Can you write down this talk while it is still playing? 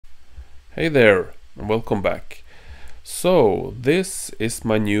Hey there, and welcome back. So, this is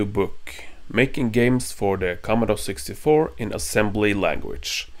my new book, Making Games for the Commodore 64 in Assembly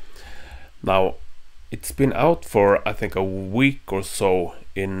Language. Now, it's been out for I think a week or so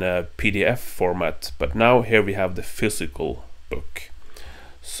in PDF format, but now here we have the physical book.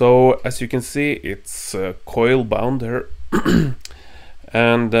 So, as you can see, it's coil bound here,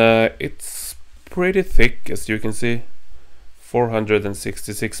 and it's pretty thick, as you can see,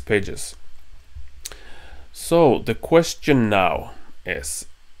 466 pages. So the question now is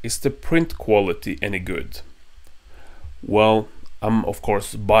the print quality any good? Well, I'm of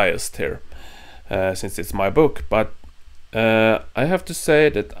course biased here, since it's my book, but I have to say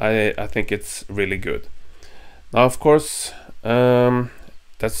that I think it's really good. Now, of course,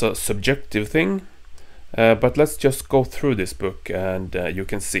 that's a subjective thing, but let's just go through this book and you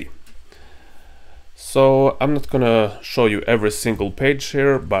can see. So I'm not gonna show you every single page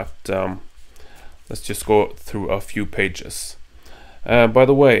here, but let's just go through a few pages. By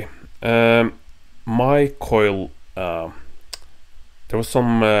the way, my coil, there was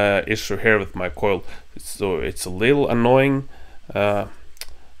some issue here with my coil, so it's a little annoying. I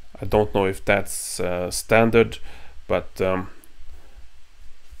don't know if that's standard, but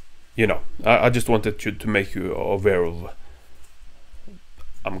you know, I just wanted to make you aware of.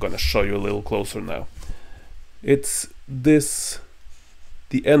 I'm gonna show you a little closer now. It's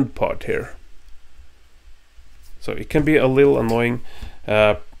the end part here. So it can be a little annoying.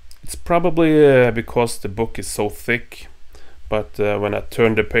 It's probably because the book is so thick, but when I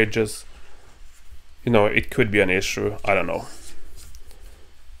turn the pages, you know, it could be an issue. I don't know.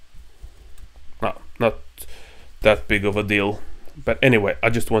 No, not that big of a deal. But anyway,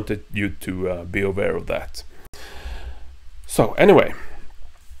 I just wanted you to be aware of that. So anyway,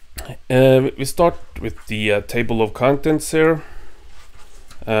 we start with the table of contents here.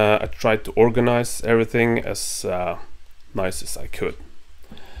 I tried to organize everything as nice as I could.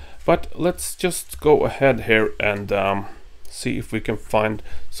 But let's just go ahead here and see if we can find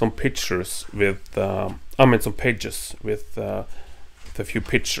some pictures with, some pages with a few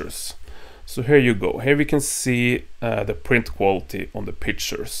pictures. So here you go. Here we can see the print quality on the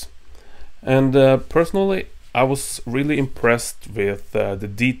pictures. And personally, I was really impressed with the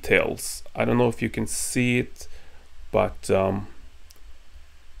details. I don't know if you can see it, but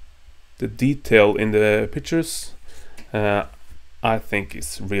the detail in the pictures I think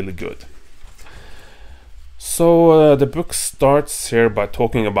is really good. So the book starts here by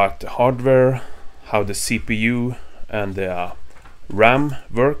talking about the hardware, how the CPU and the RAM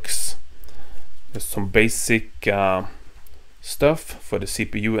works. There's some basic stuff for the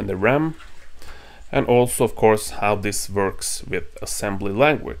CPU and the RAM, and also of course how this works with assembly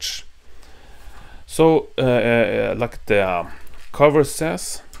language. So like the cover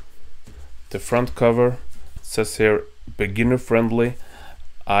says, the front cover says here beginner friendly.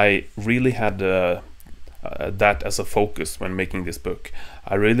 I really had that as a focus when making this book.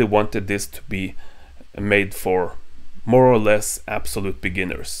 I really wanted this to be made for more or less absolute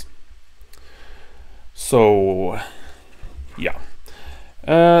beginners. So yeah,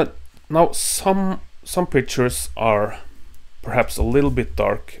 now some pictures are perhaps a little bit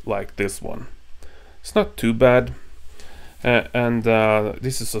dark, like this one. It's not too bad. And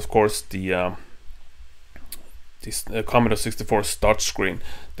this is of course the this Commodore 64 start screen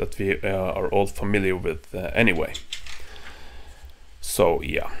that we are all familiar with anyway. So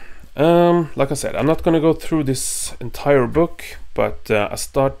yeah, like I said, I'm not gonna go through this entire book, but I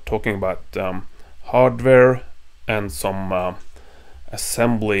start talking about hardware and some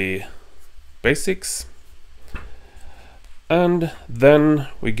assembly basics. And then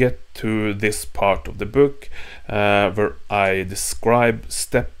we get to this part of the book where I describe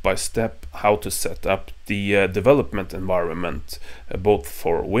step by step how to set up the development environment, both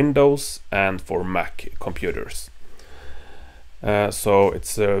for Windows and for Mac computers. So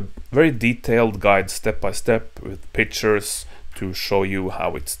it's a very detailed guide step by step with pictures to show you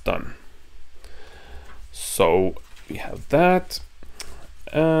how it's done. So we have that,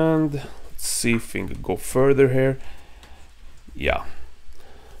 and let's see if we can go further here. Yeah,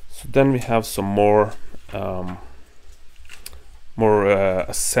 so then we have some more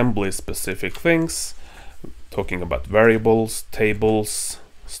assembly specific things, talking about variables, tables,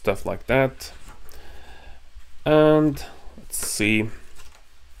 stuff like that. And let's see,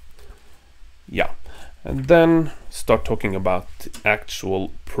 yeah, and then start talking about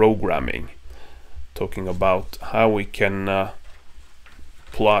actual programming, talking about how we can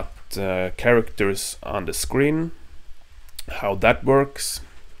plot characters on the screen, how that works,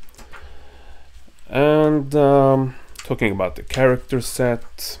 and talking about the character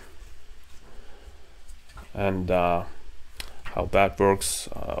set, and how that works,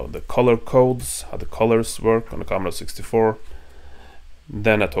 the color codes, how the colors work on the Commodore 64.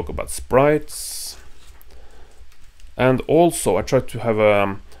 Then I talk about sprites, and also I try to have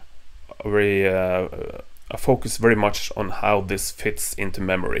a focus very much on how this fits into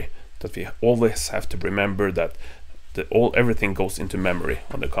memory. That we always have to remember that everything goes into memory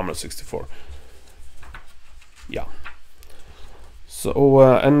on the Commodore 64. Yeah. So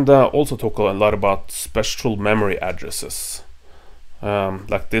and also talk a lot about special memory addresses,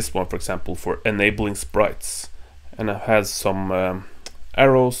 like this one, for example, for enabling sprites, and it has some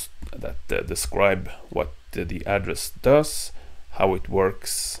arrows that describe what the address does, how it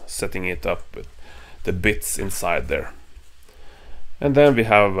works, setting it up with the bits inside there. And then we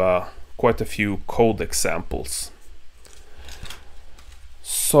have quite a few code examples.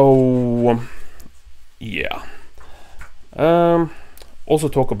 So yeah. Also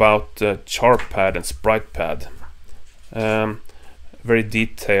talk about charpad and spritepad. Very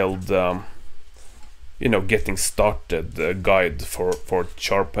detailed, you know, getting started guide for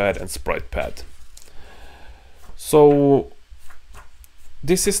charpad and spritepad. So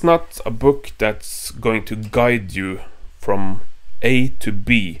this is not a book that's going to guide you from A to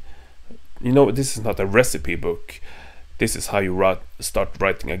B. You know, this is not a recipe book. This is how you start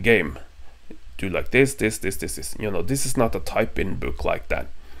writing a game. Do like this. You know, this is not a type-in book like that.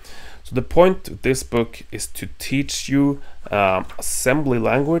 So the point of this book is to teach you assembly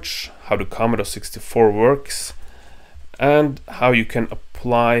language, how the Commodore 64 works, and how you can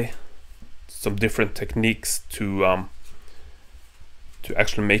apply some different techniques to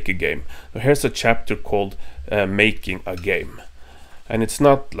actually make a game. Now here's a chapter called making a game, and it's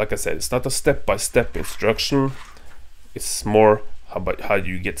not, like I said, it's not a step-by-step instruction. It's more about how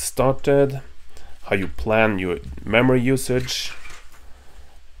you get started, how you plan your memory usage,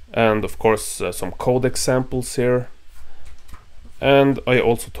 and of course some code examples here. And I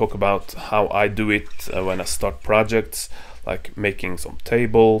also talk about how I do it when I start projects, like making some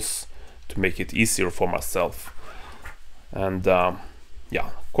tables to make it easier for myself. And yeah,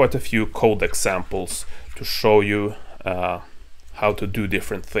 quite a few code examples to show you how to do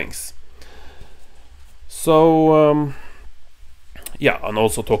different things. So yeah, and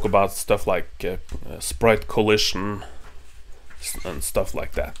also talk about stuff like sprite collision and stuff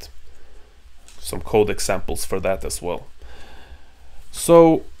like that. Some code examples for that as well.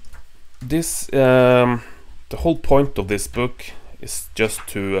 So this the whole point of this book is just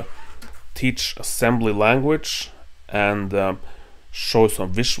to teach assembly language and show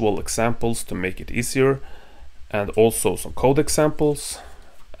some visual examples to make it easier, and also some code examples.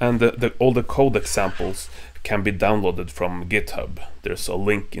 And all the code examples can be downloaded from GitHub. There's a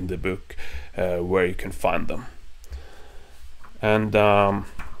link in the book where you can find them. And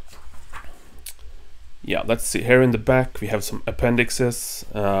yeah, let's see, here in the back we have some appendixes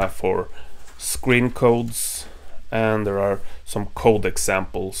for screen codes, and there are some code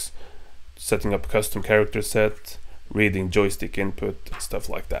examples, setting up custom character set, reading joystick input, stuff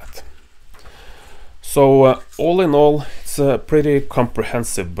like that. So all in all, it's a pretty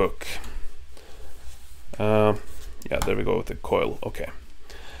comprehensive book. Yeah, there we go with the coil. Okay,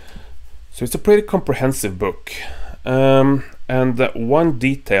 so it's a pretty comprehensive book, and one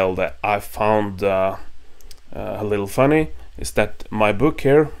detail that I found a little funny is that my book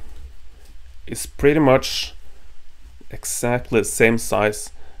here is pretty much exactly the same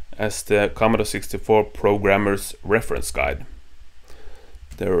size as the Commodore 64 Programmer's Reference Guide.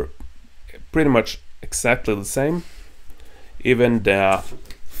 They're pretty much exactly the same. Even the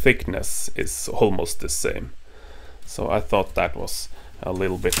thickness is almost the same. So I thought that was a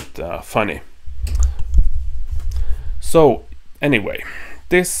little bit funny. So anyway,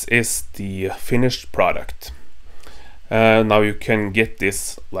 this is the finished product. Now you can get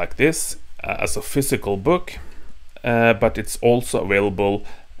this like this as a physical book, but it's also available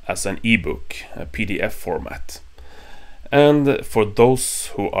as an ebook, a PDF format. And for those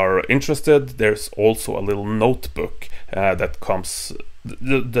who are interested, there's also a little notebook that comes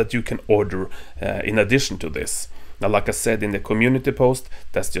that you can order in addition to this. Now, like I said in the community post,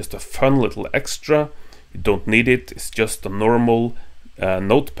 that's just a fun little extra. You don't need it. It's just a normal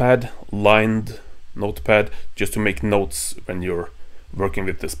notepad, lined notepad, just to make notes when you're working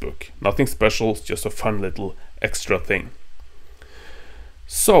with this book. Nothing special, it's just a fun little extra thing.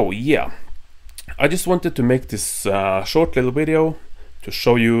 So yeah, I just wanted to make this short little video to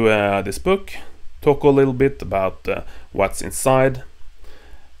show you this book, talk a little bit about what's inside,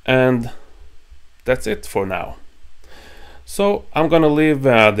 and that's it for now. So I'm gonna leave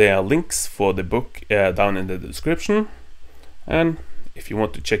the links for the book down in the description, and if you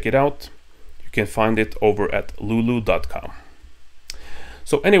want to check it out, you you can find it over at lulu.com.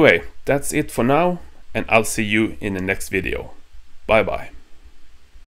 So anyway, that's it for now, and I'll see you in the next video. Bye bye.